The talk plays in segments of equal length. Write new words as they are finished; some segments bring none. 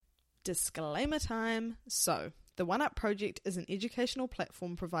Disclaimer time. So, the OneUp Project is an educational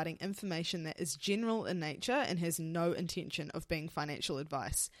platform providing information that is general in nature and has no intention of being financial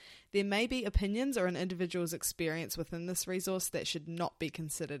advice. There may be opinions or an individual's experience within this resource that should not be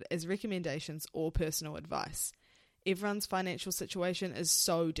considered as recommendations or personal advice. Everyone's financial situation is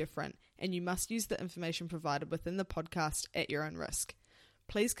so different, and you must use the information provided within the podcast at your own risk.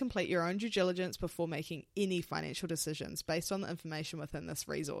 Please complete your own due diligence before making any financial decisions based on the information within this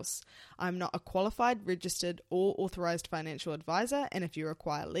resource. I'm not a qualified, registered, or authorised financial advisor, and if you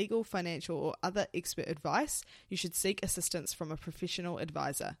require legal, financial, or other expert advice, you should seek assistance from a professional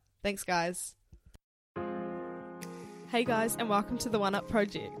advisor. Thanks, guys. Hey guys, and welcome to the OneUp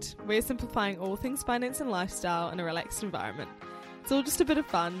Project. We're simplifying all things finance and lifestyle in a relaxed environment. It's all just a bit of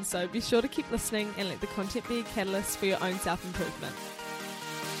fun, so be sure to keep listening and let the content be a catalyst for your own self-improvement.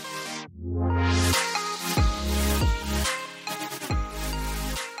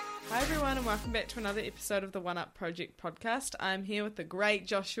 Hi everyone, and welcome back to another episode of the OneUp Project podcast. I'm here with the great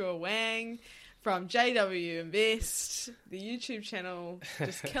Joshua Wang from JW Invest, the YouTube channel,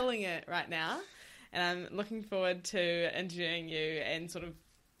 just killing it right now. And I'm looking forward to interviewing you and sort of,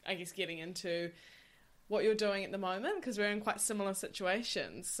 I guess, getting into what you're doing at the moment, because we're in quite similar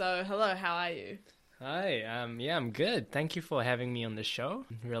situations. So, hello, how are you? Hi, I'm good. Thank you for having me on the show.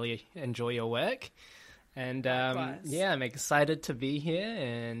 Really enjoy your work. And I'm excited to be here,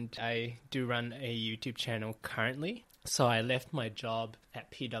 and I do run a YouTube channel currently. So I left my job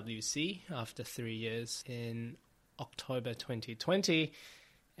at PwC after 3 years in October 2020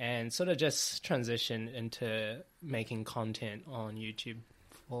 and sort of just transitioned into making content on YouTube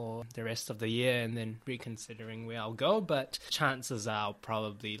for the rest of the year and then reconsidering where I'll go. But chances are I'll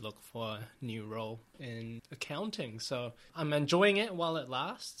probably look for a new role in accounting. So I'm enjoying it while it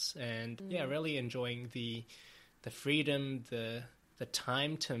lasts, and really enjoying the freedom, the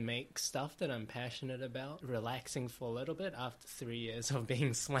time to make stuff that I'm passionate about, relaxing for a little bit after 3 years of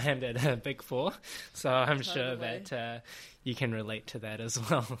being slammed at a Big Four. So I'm sure that you can relate to that as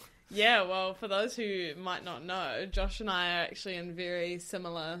well. Yeah, well, for those who might not know, Josh and I are actually in very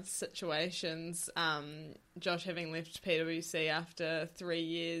similar situations. Josh having left PwC after 3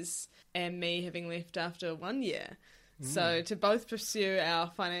 years and me having left after 1 year. So to both pursue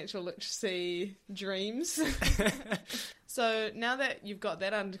our financial literacy dreams. So now that you've got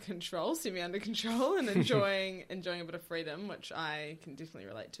that under control, semi-under control, and enjoying a bit of freedom, which I can definitely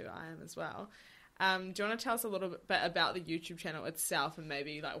relate to, I am as well. Do you want to tell us a little bit about the YouTube channel itself and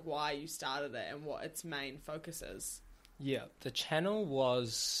maybe like why you started it and what its main focus is? Yeah, the channel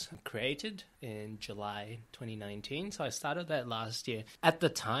was created in July 2019, so I started that last year. At the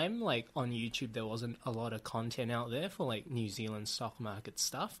time, like on YouTube, there wasn't a lot of content out there for like New Zealand stock market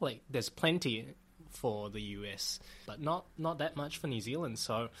stuff. Like there's plenty for the US, but not that much for New Zealand.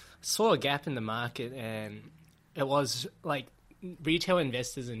 So I saw a gap in the market, and it was like retail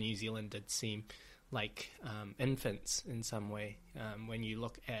investors in New Zealand did seem like infants in some way. When you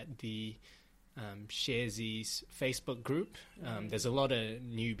look at the Sharesies Facebook group, there's a lot of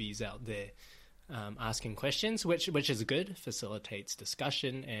newbies out there asking questions, which is good, facilitates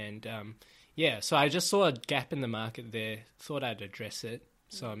discussion, and so I just saw a gap in the market there, thought I'd address it,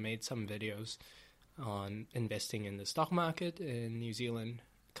 so I made some videos on investing in the stock market in New Zealand,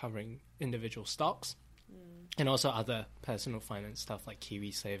 covering individual stocks, and also other personal finance stuff like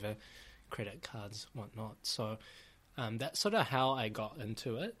KiwiSaver, credit cards, whatnot. So that's sort of how I got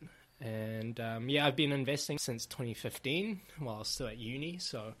into it. And I've been investing since 2015 while I was still at uni.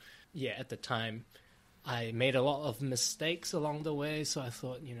 So at the time I made a lot of mistakes along the way. So I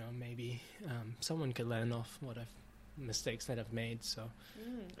thought, maybe someone could learn off mistakes that I've made. So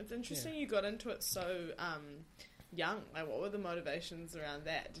it's interesting you got into it so young. Like, what were the motivations around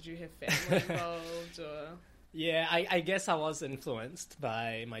that? Did you have family involved or? Yeah, I guess I was influenced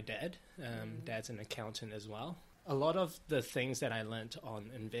by my dad. Dad's an accountant as well. A lot of the things that I learnt on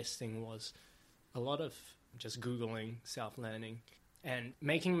investing was a lot of just Googling, self-learning, and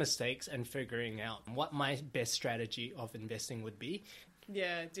making mistakes and figuring out what my best strategy of investing would be.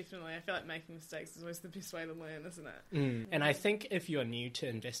 Yeah, definitely. I feel like making mistakes is always the best way to learn, isn't it? And I think if you're new to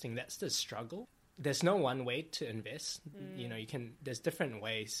investing, that's the struggle. There's no one way to invest. There's different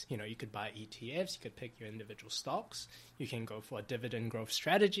ways. You could buy ETFs, you could pick your individual stocks, you can go for a dividend growth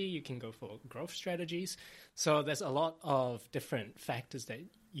strategy, you can go for growth strategies. So there's a lot of different factors that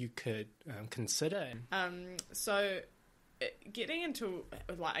you could consider. So getting into,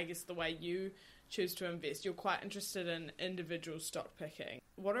 like, I guess the way you choose to invest, you're quite interested in individual stock picking.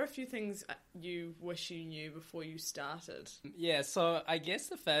 What are a few things you wish you knew before you started? Yeah, so I guess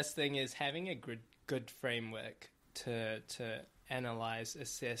the first thing is having a good framework to analyze,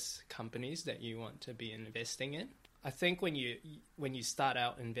 assess companies that you want to be investing in. I think when you start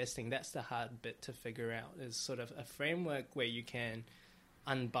out investing, that's the hard bit to figure out, is sort of a framework where you can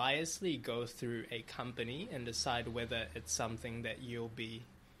unbiasedly go through a company and decide whether it's something that you'll be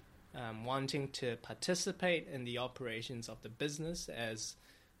wanting to participate in the operations of the business as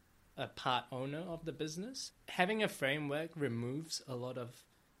a part owner of the business. Having a framework removes a lot of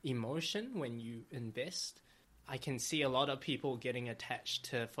emotion when you invest. I can see a lot of people getting attached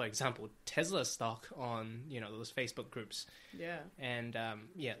to, for example, Tesla stock on, those Facebook groups. Yeah. And,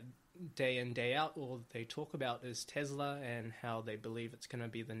 day in, day out, all they talk about is Tesla and how they believe it's going to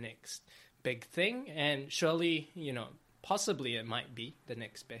be the next big thing. And surely, possibly it might be the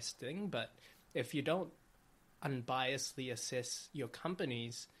next best thing. But if you don't unbiasedly assess your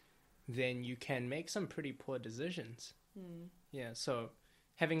companies, then you can make some pretty poor decisions. Yeah, so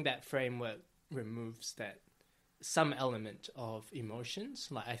having that framework removes some element of emotions.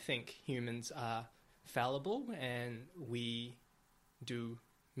 Like, I think humans are fallible and we do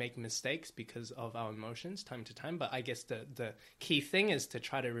make mistakes because of our emotions time to time. But I guess the key thing is to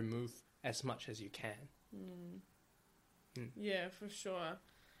try to remove as much as you can. Yeah, for sure.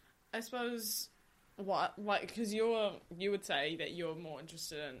 I suppose because you would say that you're more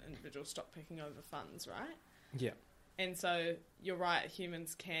interested in individual stock picking over funds, right? Yeah. And so you're right,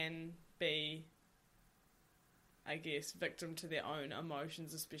 humans can be, I guess, victim to their own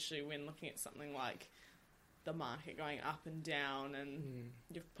emotions, especially when looking at something like the market going up and down, and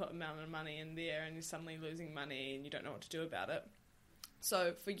you've put amount of money in there and you're suddenly losing money and you don't know what to do about it.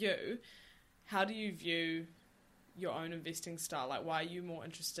 So for you, how do you view your own investing style? Like, why are you more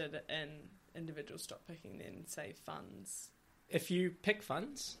interested in individual stock picking than, say, funds? If you pick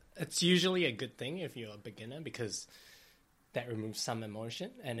funds, it's usually a good thing if you're a beginner, because that removes some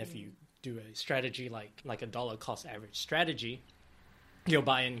emotion. And if you do a strategy like a dollar cost average strategy, your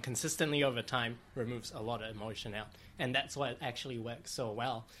buy-in consistently over time removes a lot of emotion out. And that's why it actually works so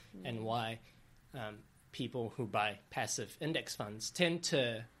well, and why people who buy passive index funds tend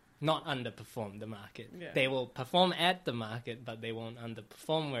to not underperform the market. Yeah. They will perform at the market, but they won't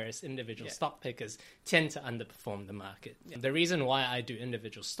underperform, whereas individual stock pickers tend to underperform the market. Yeah. The reason why I do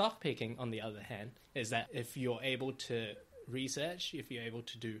individual stock picking, on the other hand, is that if you're able to research, if you're able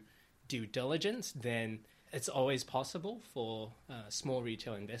to do due diligence, then it's always possible for small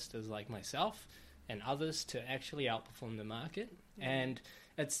retail investors like myself and others to actually outperform the market. And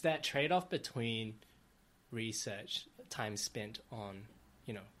it's that trade-off between research, time spent on,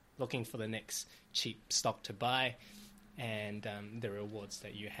 looking for the next cheap stock to buy, and the rewards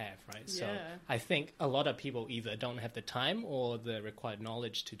that you have, right? Yeah. So I think a lot of people either don't have the time or the required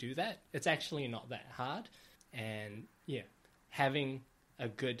knowledge to do that. It's actually not that hard. And having a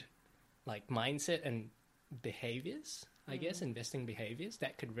good mindset and behaviors, I guess, investing behaviors,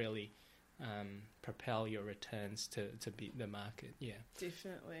 that could really propel your returns to beat the market. Yeah,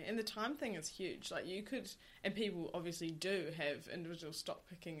 definitely. And the time thing is huge. Like, you could, and people obviously do have individual stock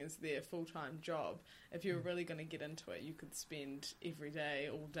picking as their full-time job. If you were really going to get into it, you could spend every day,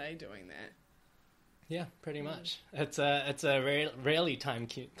 all day doing that. Yeah, pretty much. It's a really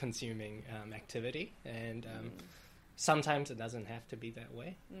time-consuming activity, and sometimes it doesn't have to be that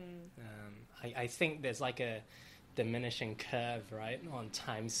way. I think there's like a diminishing curve, right, on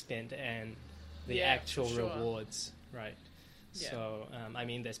time spent and the actual rewards, right? Yeah. So,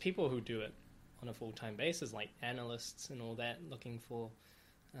 there's people who do it on a full-time basis, like analysts and all that, looking for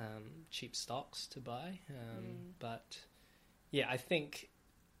cheap stocks to buy. But, I think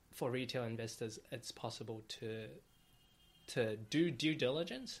for retail investors, it's possible to do due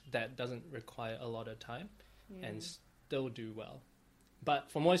diligence that doesn't require a lot of time and still do well.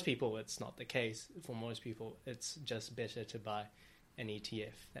 But for most people, it's not the case. For most people, it's just better to buy an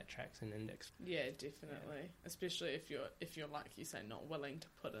ETF that tracks an index. Yeah, definitely. Yeah. Especially if you're like you say, not willing to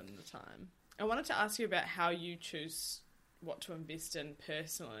put in the time. I wanted to ask you about how you choose what to invest in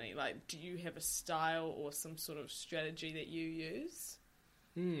personally. Like, do you have a style or some sort of strategy that you use?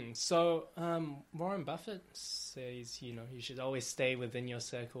 So Warren Buffett says, you should always stay within your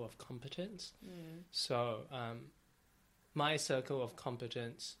circle of competence. So my circle of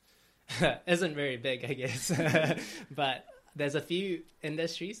competence isn't very big, I guess, but there's a few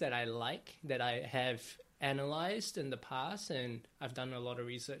industries that I like, that I have analyzed in the past and I've done a lot of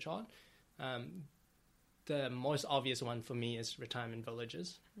research on. The most obvious one for me is retirement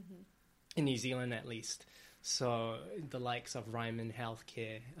villages, in New Zealand at least. So the likes of Ryman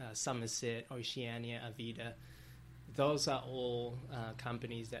Healthcare, Somerset, Oceania, Avida, those are all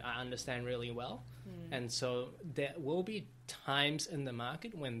companies that I understand really well. And so there will be times in the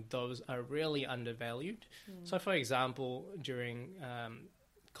market when those are really undervalued. So, for example, during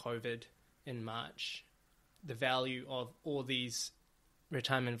COVID in March, the value of all these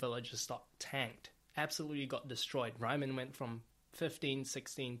retirement villages stock tanked, absolutely got destroyed. Ryman went from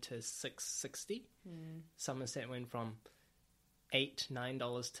 $15.16 to $6.60. Somerset went from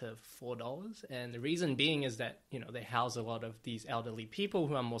 $8-9 to $4, and the reason being is that they house a lot of these elderly people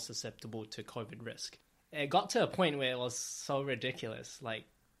who are more susceptible to COVID risk. It got to a point where it was so ridiculous, like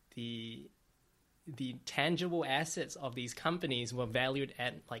the tangible assets of these companies were valued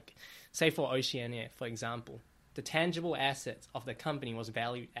at, like, say for Oceania, for example, the tangible assets of the company was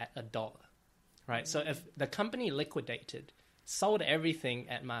valued at $1, right? So if the company liquidated, sold everything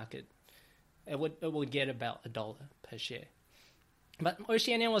at market, it would get about $1 per share. But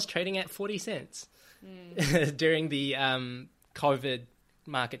Oceania was trading at 40 cents during the COVID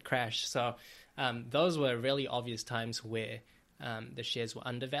market crash. So those were really obvious times where the shares were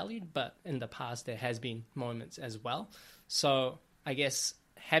undervalued. But in the past, there has been moments as well. So I guess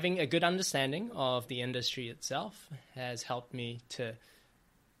having a good understanding of the industry itself has helped me to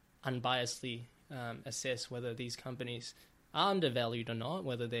unbiasedly assess whether these companies are undervalued or not,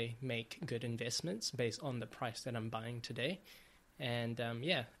 whether they make good investments based on the price that I'm buying today. And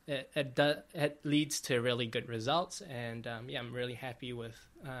it leads to really good results. And I'm really happy with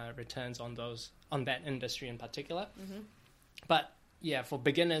returns on that industry in particular. But yeah, for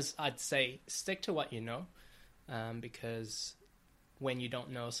beginners, I'd say stick to what you know, because when you don't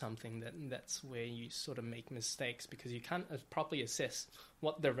know something, that's where you sort of make mistakes, because you can't properly assess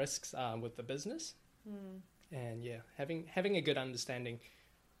what the risks are with the business. And yeah, having a good understanding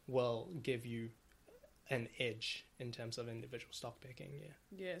will give you an edge in terms of individual stock picking.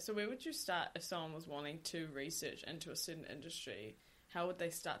 Yeah. So where would you start if someone was wanting to research into a certain industry? How would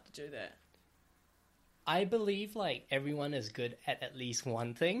they start to do that? I believe like everyone is good at least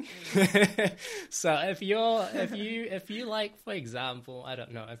one thing. So if you like, for example, I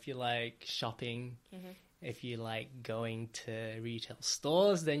don't know, if you like shopping, if you like going to retail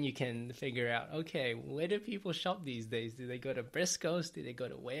stores, then you can figure out, okay, where do people shop these days? Do they go to Briscoe's? Do they go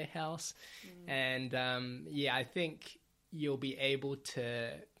to Warehouse? And I think you'll be able to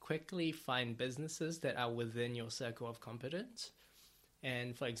quickly find businesses that are within your circle of competence.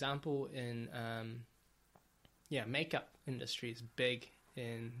 And for example, in makeup industry is big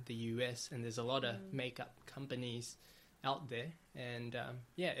in the US, and there's a lot of makeup companies out there. And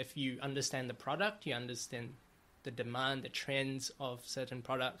if you understand the product, you understand the demand, the trends of certain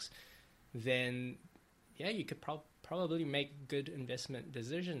products, then you could probably make good investment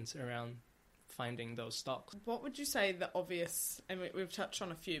decisions around finding those stocks. What would you say the obvious, and we've touched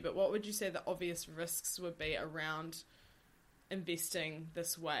on a few, but what would you say the obvious risks would be around investing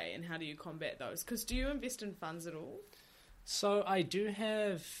this way, and how do you combat those? Because do you invest in funds at all? So I do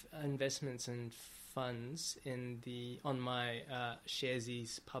have investments in funds on my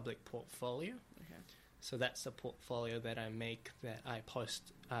Sharesies public portfolio. Okay. So that's the portfolio that I make, that I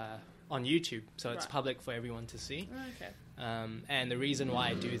post on YouTube. So it's public for everyone to see. Okay. And the reason why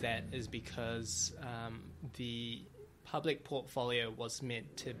I do that is because the public portfolio was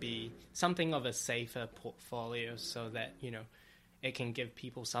meant to be something of a safer portfolio, so that it can give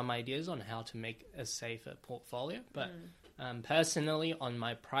people some ideas on how to make a safer portfolio. But personally, on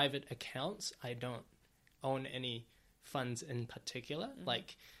my private accounts, I don't own any funds in particular.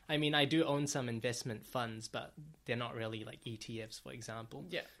 I do own some investment funds, but they're not really like ETFs, for example.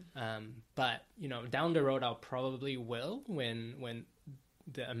 Yeah. But down the road, I'll probably will when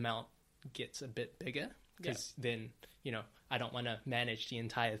the amount gets a bit bigger, because then I don't want to manage the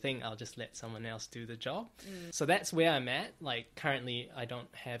entire thing. I'll just let someone else do the job. So that's where I'm at. Like currently, I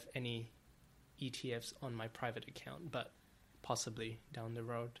don't have any ETFs on my private account, but possibly down the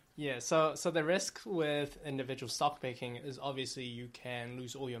road. Yeah, so the risk with individual stock picking is obviously you can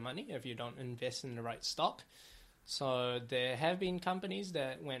lose all your money if you don't invest in the right stock. So there have been companies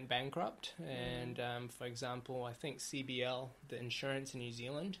that went bankrupt, and for example, I think CBL, the insurance in New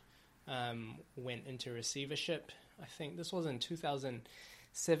Zealand, went into receivership. I think this was in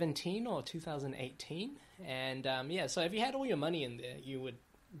 2017 or 2018. And so if you had all your money in there, you would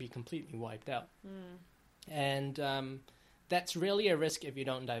be completely wiped out. And that's really a risk if you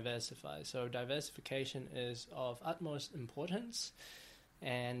don't diversify. So diversification is of utmost importance.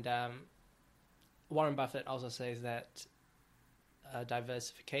 And Warren Buffett also says that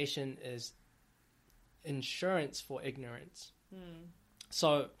diversification is insurance for ignorance.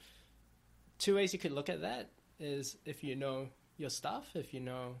 So two ways you could look at that is if you know your stuff, if you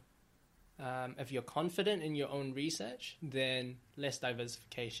know if you're confident in your own research, then less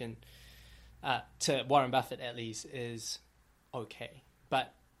diversification, to Warren Buffett at least, is okay.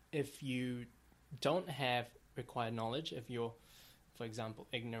 But if you don't have required knowledge, if you're, for example,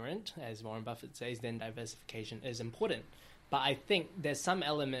 ignorant, as Warren Buffett says, then diversification is important. But I think there's some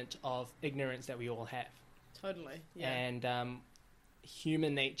element of ignorance that we all have. Totally, yeah. And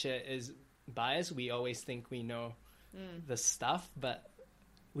human nature is biased. We always think we know the stuff, but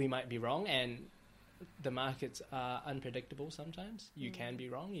we might be wrong. And the markets are unpredictable sometimes. You can be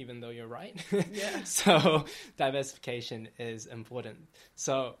wrong, even though you're right. Yeah. So diversification is important.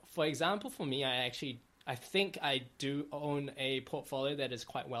 So, for example, for me, I think I do own a portfolio that is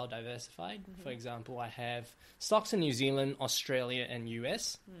quite well diversified. For example, I have stocks in New Zealand, Australia, and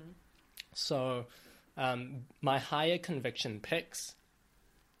US. So my higher conviction picks,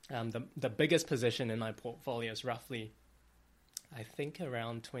 the biggest position in my portfolio is roughly, I think,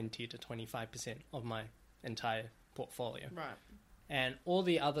 around 20 to 25% of my entire portfolio. Right. And all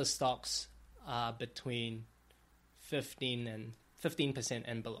the other stocks are between 15%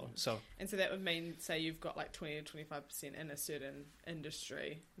 and below. So that would mean, say, you've got like 20 to 25% in a certain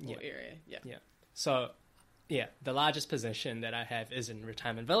industry or area. Yeah. So, the largest position that I have is in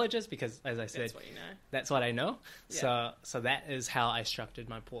retirement villages because, as I said, That's what you know. That's what I know. Yeah. So that is how I structured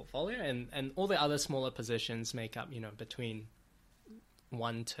my portfolio, and all the other smaller positions make up, between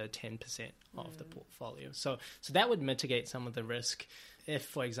 1 to 10% of the portfolio. So that would mitigate some of the risk. If,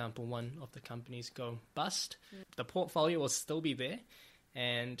 for example, one of the companies go bust, the portfolio will still be there,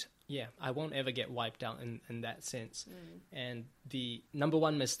 and I won't ever get wiped out in that sense. And the number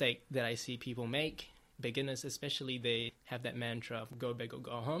one mistake that I see people make, beginners especially, they have that mantra of go big or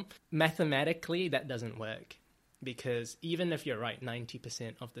go home. Mathematically, that doesn't work, because even if you're right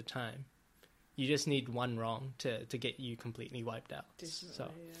 90% of the time, you just need one wrong to get you completely wiped out. Definitely, so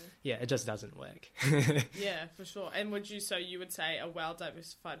it just doesn't work. Yeah, for sure. And you would say a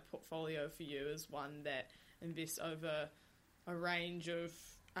well-diversified portfolio for you is one that invests over a range of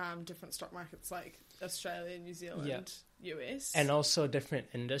different stock markets like Australia, New Zealand, US. And also different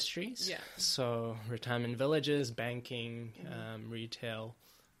industries. Yeah. So retirement villages, banking, retail,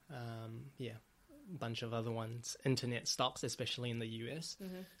 a bunch of other ones, internet stocks, especially in the US.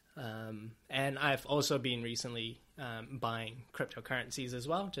 And I've also been recently buying cryptocurrencies as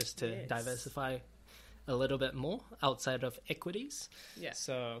well, just to diversify a little bit more outside of equities. Yeah.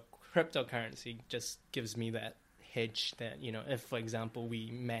 So cryptocurrency just gives me that hedge that, if, for example,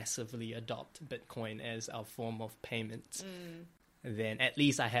 we massively adopt Bitcoin as our form of payment, then at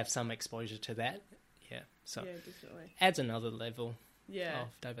least I have some exposure to that. Yeah. So definitely. Adds another level of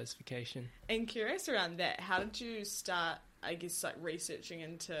diversification. And curious around that, how did you start, I guess, like researching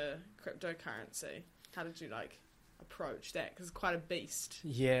into cryptocurrency? How did you approach that? Because it's quite a beast.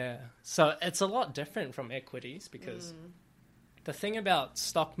 Yeah. So it's a lot different from equities, because the thing about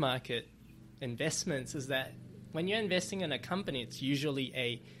stock market investments is that when you're investing in a company, it's usually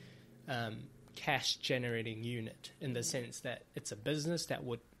a cash generating unit, in the sense that it's a business that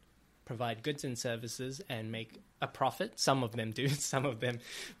would provide goods and services and make a profit. Some of them do, some of them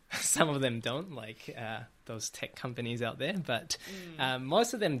don't, like those tech companies out there. But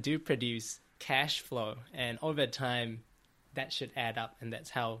most of them do produce cash flow, and over time, that should add up, and that's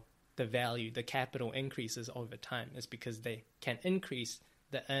how the value, the capital increases over time, is because they can increase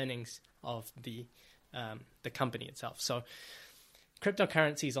the earnings of the company itself. So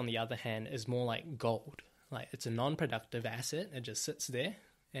cryptocurrencies, on the other hand, is more like gold. Like, it's a non-productive asset. It just sits there,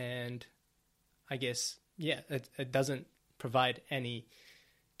 and I guess, it doesn't provide any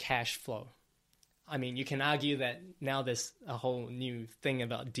cash flow. I mean, you can argue that now there's a whole new thing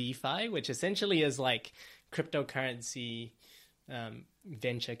about DeFi, which essentially is like cryptocurrency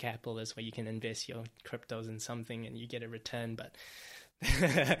venture capitalist, where you can invest your cryptos in something and you get a return. But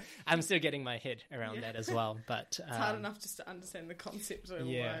I'm still getting my head around that as well. But it's hard enough just to understand the concept of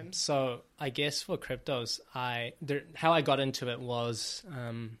alone. So I guess for cryptos, how I got into it was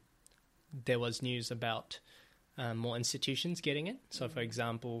there was news about more institutions getting it. So, for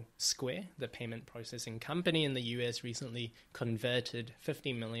example, Square, the payment processing company in the US, recently converted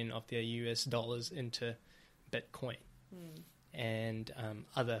 $50 million of their US dollars into Bitcoin. And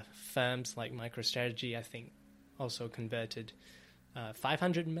other firms like MicroStrategy, I think, also converted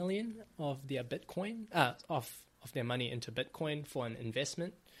 500 million of their Bitcoin, of their money into Bitcoin for an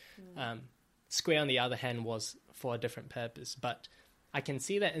investment. Square, on the other hand, was for a different purpose. But I can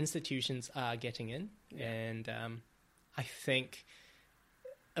see that institutions are getting in, and I think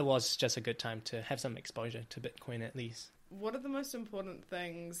it was just a good time to have some exposure to Bitcoin, at least. What are the most important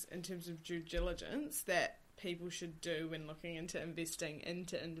things in terms of due diligence that people should do when looking into investing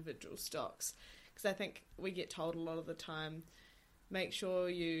into individual stocks? Because I think we get told a lot of the time, make sure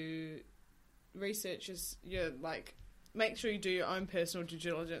you make sure you do your own personal due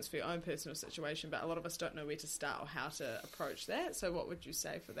diligence for your own personal situation, but a lot of us don't know where to start or how to approach that. So what would you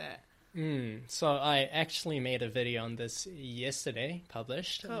say for that? So I actually made a video on this yesterday,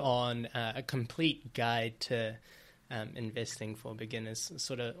 published, Cool. on a complete guide to investing for beginners,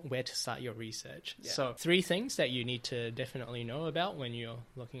 sort of where to start your research. Yeah. So 3 things that you need to definitely know about when you're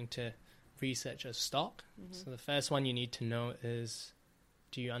looking to research a stock. Mm-hmm. So the first one you need to know is,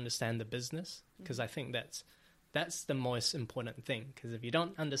 do you understand the business? Because I think that's the most important thing, because if you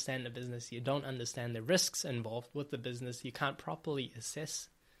don't understand the business, you don't understand the risks involved with the business, you can't properly assess,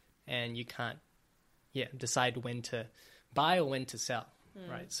 and you can't decide when to buy or when to sell,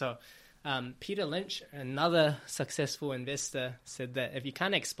 right? So Peter Lynch, another successful investor, said that if you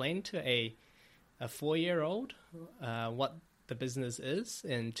can't explain to a 4-year-old what the business is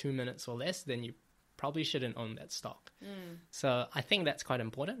in 2 minutes or less, then you probably shouldn't own that stock. So I think that's quite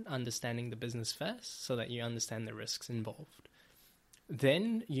important, understanding the business first so that you understand the risks involved.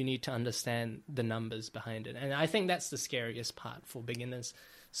 Then you need to understand the numbers behind it. And I think that's the scariest part for beginners.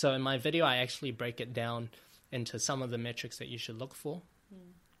 So in my video, I actually break it down into some of the metrics that you should look for.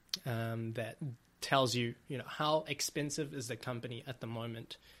 That tells you, how expensive is the company at the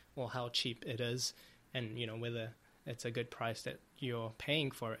moment, or how cheap it is, and, whether it's a good price that you're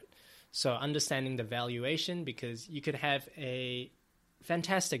paying for it. So understanding the valuation, because you could have a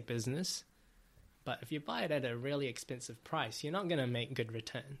fantastic business, but if you buy it at a really expensive price, you're not going to make good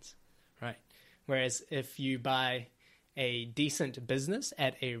returns, right? Whereas if you buy a decent business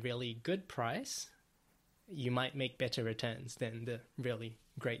at a really good price, you might make better returns than the really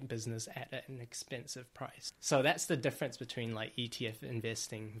great business at an expensive price. So that's the difference between like ETF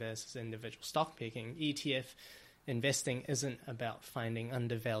investing versus individual stock picking. ETF investing isn't about finding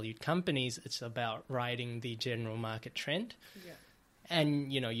undervalued companies, it's about riding the general market trend. Yeah.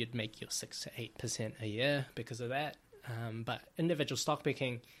 And, you'd make your 6 to 8% a year because of that. But individual stock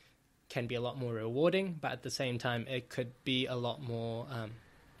picking can be a lot more rewarding, but at the same time, it could be a lot more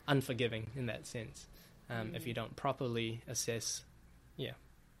unforgiving in that sense. If you don't properly assess,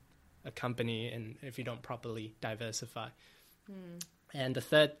 a company, and if you don't properly diversify. And the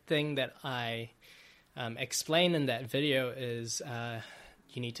third thing that I explain in that video is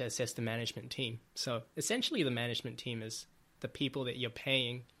you need to assess the management team. So essentially the management team is the people that you're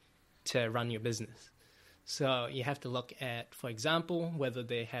paying to run your business. So you have to look at, for example, whether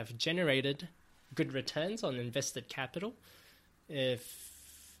they have generated good returns on invested capital. If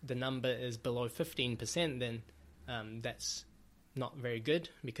the number is below 15%, then that's not very good,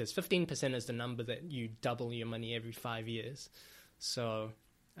 because 15% is the number that you double your money every 5 years. So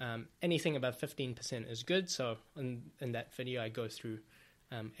anything above 15% is good. So in that video, I go through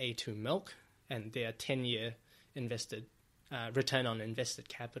A2 Milk, and their 10-year invested return on invested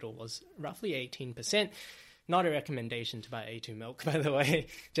capital was roughly 18%. Not a recommendation to buy A2 Milk, by the way,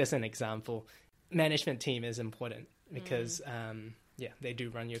 just an example. Management team is important because, they do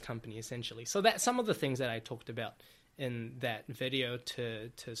run your company essentially. So that's some of the things that I talked about in that video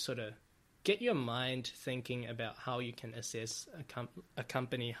to sort of get your mind thinking about how you can assess a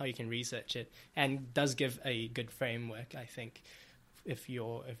company, how you can research it, and does give a good framework, I think, if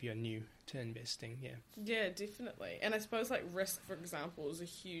you're new to investing. Yeah, definitely. And I suppose like risk, for example, is a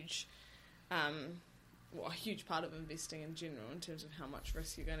huge part of investing in general in terms of how much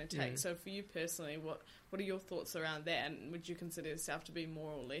risk you're going to take. So for you personally, what are your thoughts around that, and would you consider yourself to be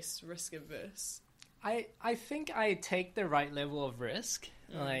more or less risk averse? I think I take the right level of risk.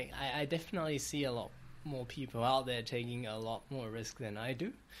 Like I definitely see a lot more people out there taking a lot more risk than I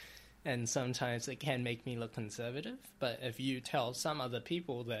do, and sometimes it can make me look conservative. But if you tell some other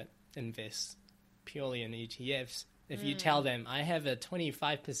people that invest purely in ETFs, if you tell them I have a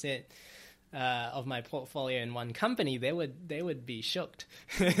 25% of my portfolio in one company, they would be shocked.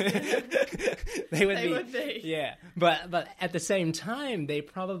 they would be. Yeah, but at the same time, they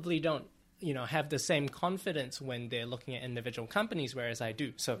probably don't have the same confidence when they're looking at individual companies, whereas I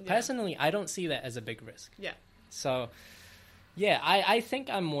do. So personally, I don't see that as a big risk. Yeah. So, I think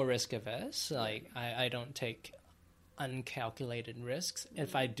I'm more risk averse. Like, I don't take uncalculated risks.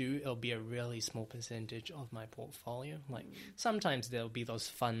 If I do, it'll be a really small percentage of my portfolio. Like, sometimes there'll be those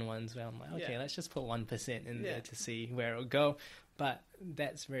fun ones where I'm like, okay, let's just put 1% in there to see where it'll go. But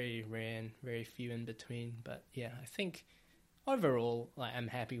that's very rare and very few in between. But I think overall, like, I'm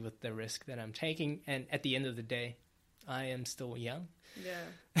happy with the risk that I'm taking, and at the end of the day, I am still young.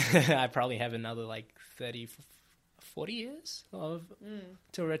 I probably have another 30, 40 years of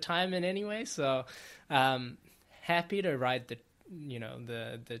to retirement anyway. So happy to ride the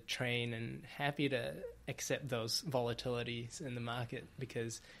train, and happy to accept those volatilities in the market,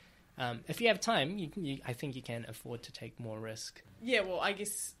 because if you have time, I think you can afford to take more risk. Yeah, well, I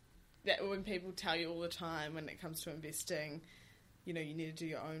guess that when people tell you all the time when it comes to investing, you need to do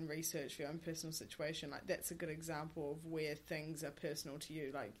your own research for your own personal situation. Like, that's a good example of where things are personal to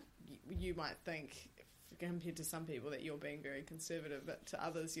you. Like, you might think, compared to some people, that you're being very conservative, but to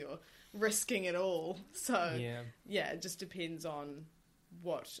others you're risking it all. So yeah, it just depends on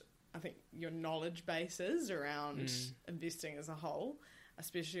what I think your knowledge base is around investing as a whole,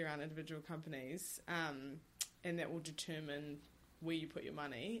 especially around individual companies, and that will determine where you put your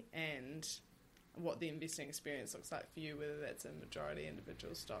money and what the investing experience looks like for you, whether that's in majority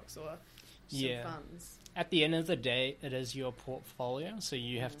individual stocks or some funds. At the end of the day, it is your portfolio, so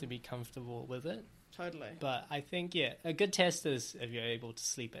you have to be comfortable with it. Totally. But I think, a good test is if you're able to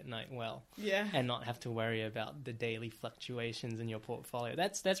sleep at night well. Yeah. And not have to worry about the daily fluctuations in your portfolio.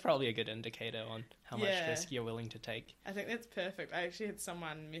 That's probably a good indicator on how much risk you're willing to take. I think that's perfect. I actually had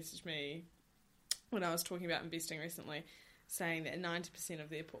someone message me when I was talking about investing recently, saying that 90% of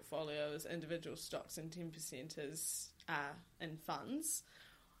their portfolio is individual stocks and 10% is in funds.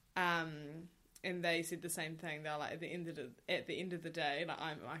 And they said the same thing. They're like, at the end of the day, like,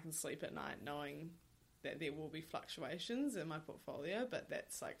 I can sleep at night knowing that there will be fluctuations in my portfolio, but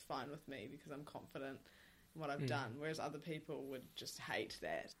that's like fine with me because I'm confident in what I've done. Whereas other people would just hate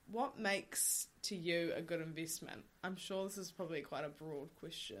that. What makes to you a good investment? I'm sure this is probably quite a broad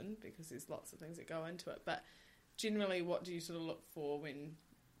question because there's lots of things that go into it, but generally, what do you sort of look for when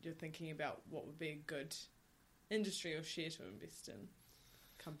you're thinking about what would be a good industry or share to invest in?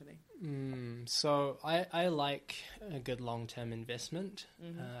 Company. So I like a good long-term investment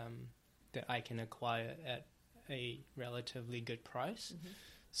that I can acquire at a relatively good price.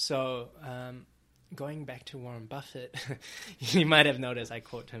 So going back to Warren Buffett, you might have noticed I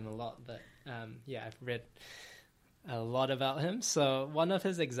quote him a lot, but I've read a lot about him. So one of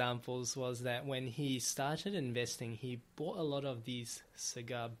his examples was that when he started investing, he bought a lot of these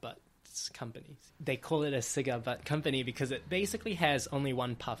cigar butts companies. They call it a cigar butt company because it basically has only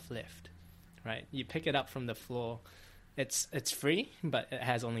one puff left, right? You pick it up from the floor, it's free, but it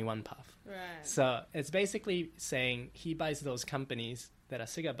has only one puff. Right. So it's basically saying he buys those companies that are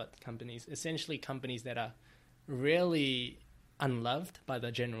cigar butt companies, essentially companies that are really unloved by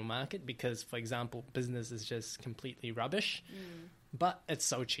the general market because, for example, business is just completely rubbish, but it's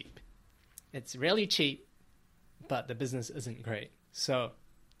so cheap. It's really cheap, but the business isn't great. So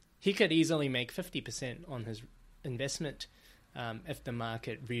he could easily make 50% on his investment if the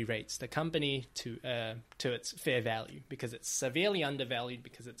market re-rates the company to its fair value, because it's severely undervalued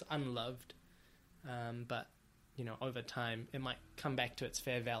because it's unloved. But over time, it might come back to its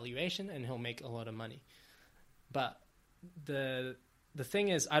fair valuation, and he'll make a lot of money. But the thing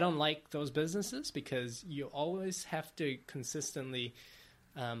is, I don't like those businesses because you always have to consistently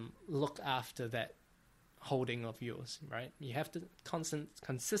look after that holding of yours, right? You have to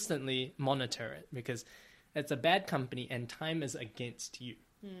consistently monitor it because it's a bad company and time is against you.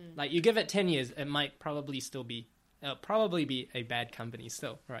 Like, you give it 10 years, it might probably be a bad company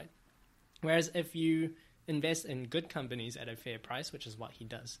still, right? Whereas if you invest in good companies at a fair price, which is what he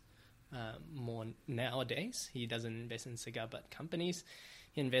does more nowadays, he doesn't invest in cigar butt companies.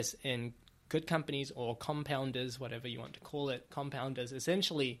 He invests in good companies or compounders, whatever you want to call it. Compounders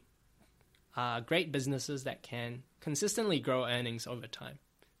essentially are great businesses that can consistently grow earnings over time.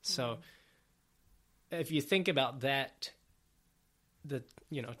 So if you think about that,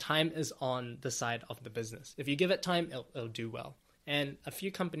 time is on the side of the business. If you give it time, it'll do well. And a few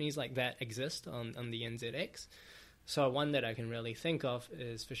companies like that exist on the NZX. So one that I can really think of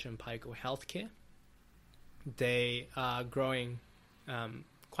is Fisher & Paykel Healthcare. They are growing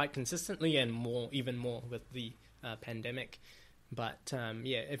quite consistently and even more with the pandemic. But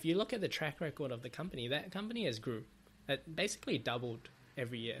if you look at the track record of the company, that company has grew. It basically doubled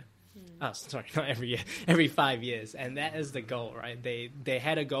every year. Sorry, not every year, every 5 years. And that is the goal, right? They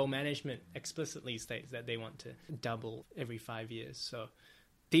had a goal. Management explicitly states that they want to double every 5 years. So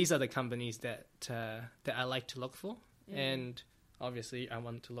these are the companies that I like to look for. And obviously I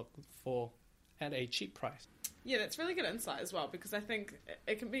want to look for at a cheap price. Yeah, that's really good insight as well, because I think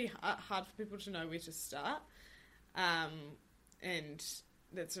it can be hard for people to know where to start. And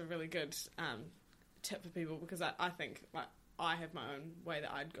that's a really good tip for people, because I think, like, I have my own way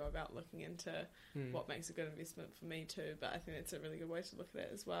that I'd go about looking into what makes a good investment for me too, but I think it's a really good way to look at it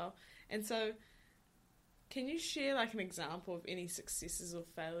as well. And so, can you share like an example of any successes or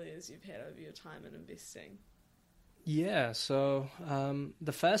failures you've had over your time in investing? Yeah, so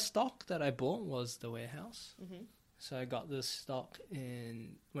the first stock that I bought was the warehouse. Mm-hmm. So I got this stock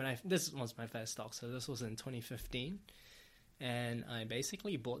this was my first stock, so this was in 2015. And I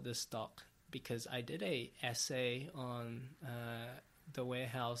basically bought this stock because I did a essay on the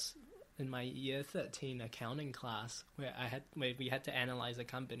warehouse in my year 13 accounting class where we had to analyze a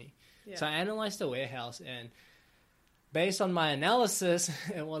company. Yeah. So I analyzed the warehouse, and based on my analysis,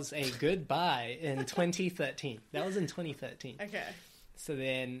 it was a good buy in 2013. That was in 2013. Okay. So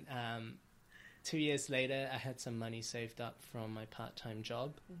then 2 years later, I had some money saved up from my part-time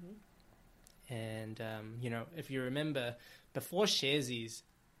job. Mm-hmm. And, if you remember, before Sharesies,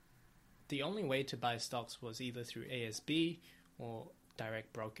 the only way to buy stocks was either through ASB or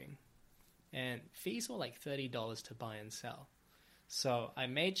direct broking. And fees were like $30 to buy and sell. So I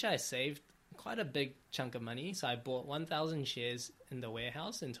made sure I saved quite a big chunk of money. So I bought 1,000 shares in the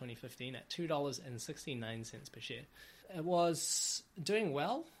warehouse in 2015 at $2.69 per share. It was doing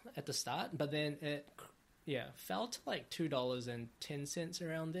well at the start, but then it fell to like $2.10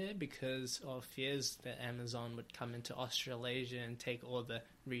 around there because of fears that Amazon would come into Australasia and take all the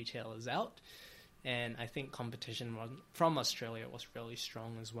retailers out. And I think competition from Australia was really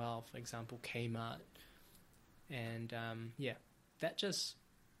strong as well. For example, Kmart. And that just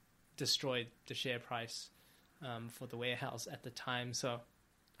destroyed the share price for the warehouse at the time. So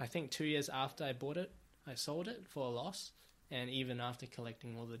I think 2 years after I bought it, I sold it for a loss. And even after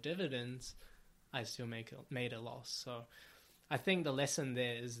collecting all the dividends, I still made a loss. So I think the lesson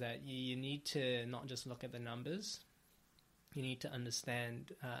there is that you need to not just look at the numbers. You need to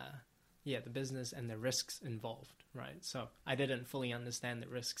understand the business and the risks involved, right? So I didn't fully understand the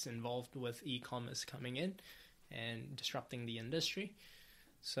risks involved with e-commerce coming in and disrupting the industry.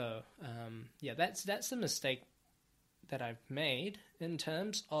 So that's the mistake that I've made. In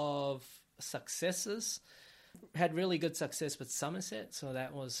terms of successes, had really good success with Somerset, so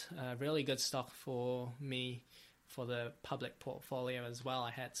that was a really good stock for me for the public portfolio as well.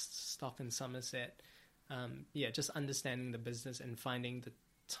 I had stock in Somerset. Just understanding the business and finding the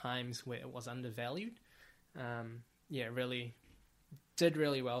times where it was undervalued. Really did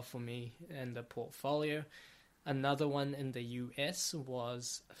really well for me and the portfolio. Another one in the US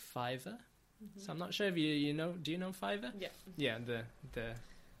was Fiverr. Mm-hmm. So I'm not sure if you know. Do you know Fiverr? Yeah. Yeah, the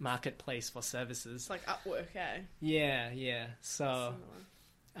marketplace for services. It's like Upwork, eh? Yeah. So,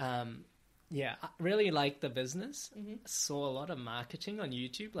 I really liked the business. Mm-hmm. Saw a lot of marketing on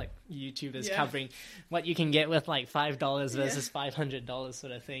YouTube, like YouTubers covering what you can get with like $5 versus $500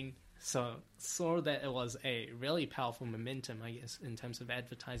 sort of thing. So saw that it was a really powerful momentum, I guess, in terms of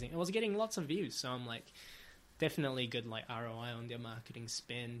advertising. It was getting lots of views, so I'm like, definitely good like ROI on their marketing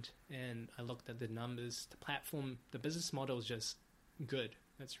spend. And I looked at the numbers, the platform, the business model is just good.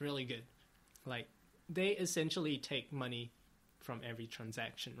 It's really good. Like they essentially take money from every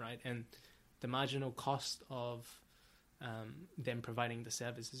transaction, right? And the marginal cost of them providing the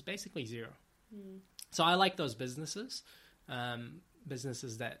service is basically zero. So I like those businesses,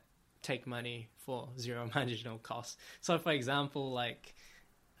 businesses that take money for zero marginal cost. So for example, like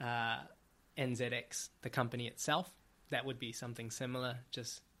NZX, the company itself, that would be something similar,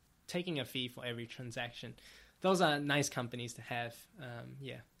 just taking a fee for every transaction. Those are nice companies to have,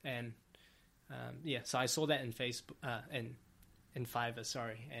 So I saw that in Facebook, in Fiverr,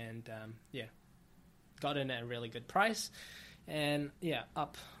 sorry, and got in at a really good price, and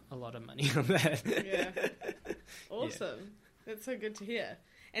up a lot of money on that. Awesome. That's so good to hear.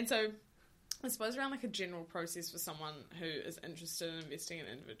 And so, I suppose around like a general process for someone who is interested in investing in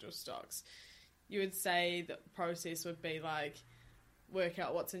individual stocks, you would say the process would be like work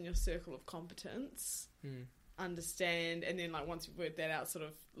out what's in your circle of competence. Understand, and then like once you've worked that out, sort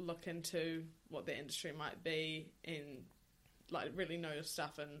of look into what the industry might be and like really know your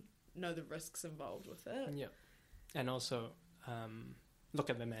stuff and know the risks involved with it. Yeah. And also look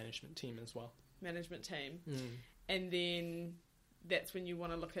at the management team as well. Management team. And then that's when you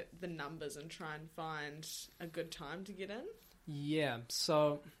want to look at the numbers and try and find a good time to get in. Yeah.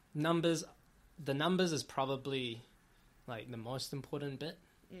 So the numbers is probably like the most important bit.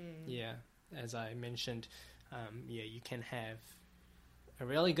 Yeah. As I mentioned, you can have a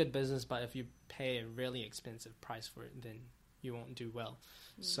really good business, but if you pay a really expensive price for it, then you won't do well.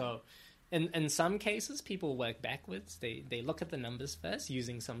 So in some cases, people work backwards. They look at the numbers first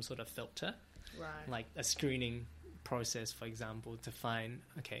using some sort of filter, right? Like a screening process, for example, to find,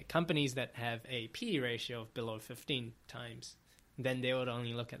 companies that have a PE ratio of below 15 times, then they would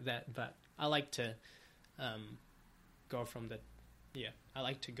only look at that. But I like to go from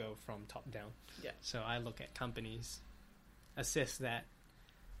top down. Yeah. So I look at companies, assess that,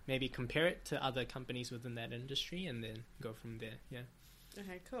 maybe compare it to other companies within that industry and then go from there. Yeah.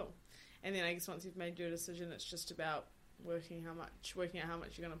 Okay, cool. And then I guess once you've made your decision, it's just about working out how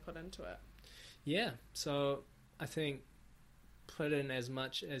much you're going to put into it. Yeah. So I think put in as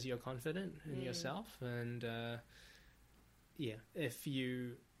much as you're confident in yourself, and if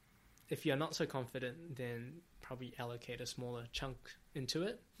you're not so confident, then probably allocate a smaller chunk into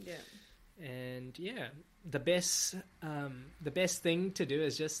it. Yeah. And yeah, the best thing to do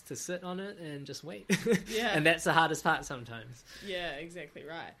is just to sit on it and just wait. Yeah. And that's the hardest part sometimes. Yeah, exactly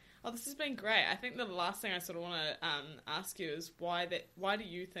right. Oh, this has been great. I think the last thing I sort of want to ask you is why do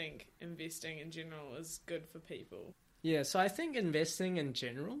you think investing in general is good for people? Yeah, so I think investing in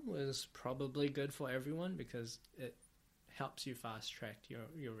general is probably good for everyone because it helps you fast track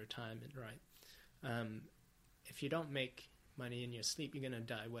your retirement, right? If you don't make money in your sleep, you're going to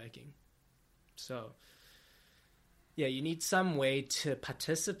die working. So, yeah, you need some way to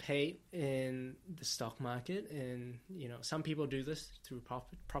participate in the stock market. And, some people do this through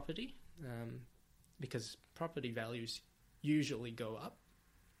property because property values usually go up.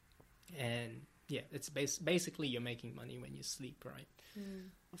 And, yeah, it's basically you're making money when you sleep, right?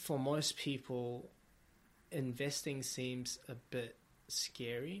 For most people, investing seems a bit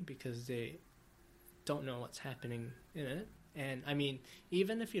scary because they don't know what's happening in it. And I mean,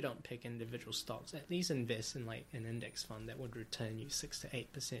 even if you don't pick individual stocks, at least invest in like an index fund that would return you 6 to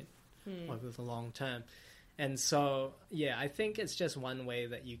 8% over the long term. And so, yeah, I think it's just one way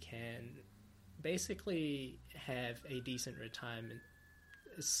that you can basically have a decent retirement,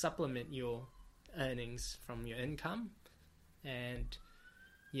 supplement your earnings from your income. And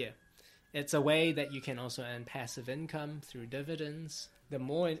yeah, it's a way that you can also earn passive income through dividends. The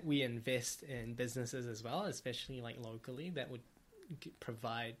more we invest in businesses as well, especially like locally, that would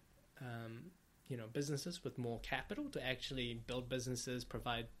provide, businesses with more capital to actually build businesses,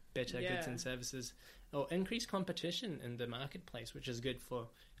 provide better goods and services, or increase competition in the marketplace, which is good for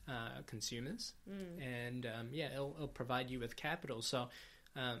consumers. And it'll provide you with capital. So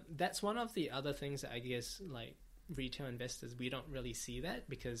that's one of the other things that I guess like retail investors, we don't really see that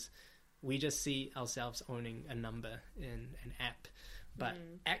because we just see ourselves owning a number in an app. But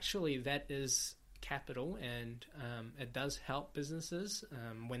actually that is capital, and it does help businesses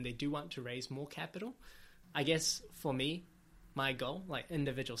when they do want to raise more capital. I guess for me, my goal, like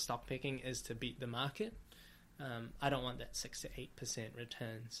individual stock picking, is to beat the market. I don't want that 6 to 8%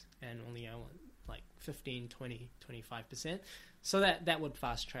 returns annually. I want like 15, 20, 25%. So that would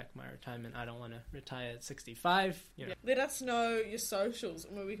fast track my retirement. I don't want to retire at 65. Yeah. Let us know your socials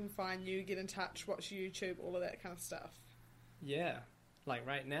and where we can find you, get in touch, watch YouTube, all of that kind of stuff. Yeah. Like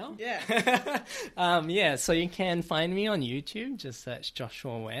right now? Yeah. So you can find me on YouTube. Just search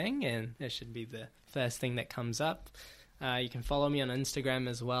Joshua Wang, and it should be the first thing that comes up. You can follow me on Instagram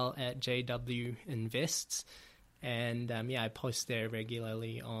as well at JW Invests. And I post there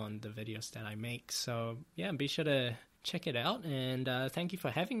regularly on the videos that I make. So yeah, be sure to check it out. And thank you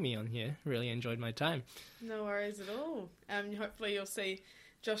for having me on here. Really enjoyed my time. No worries at all. Hopefully you'll see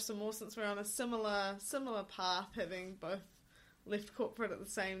Josh some more since we're on a similar path, having both left corporate at the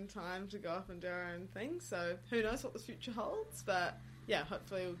same time to go off and do our own thing. So who knows what the future holds, but yeah,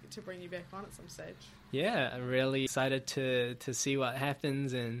 hopefully we'll get to bring you back on at some stage. Yeah, I'm really excited to see what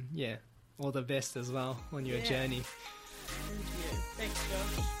happens, and yeah, all the best as well on your journey. Thank you. Thanks,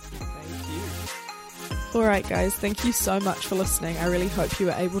 Josh. Thank you. Alright guys, thank you so much for listening. I really hope you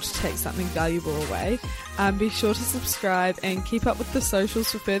were able to take something valuable away. Be sure to subscribe and keep up with the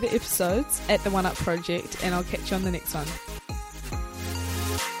socials for further episodes at The One Up Project, and I'll catch you on the next one.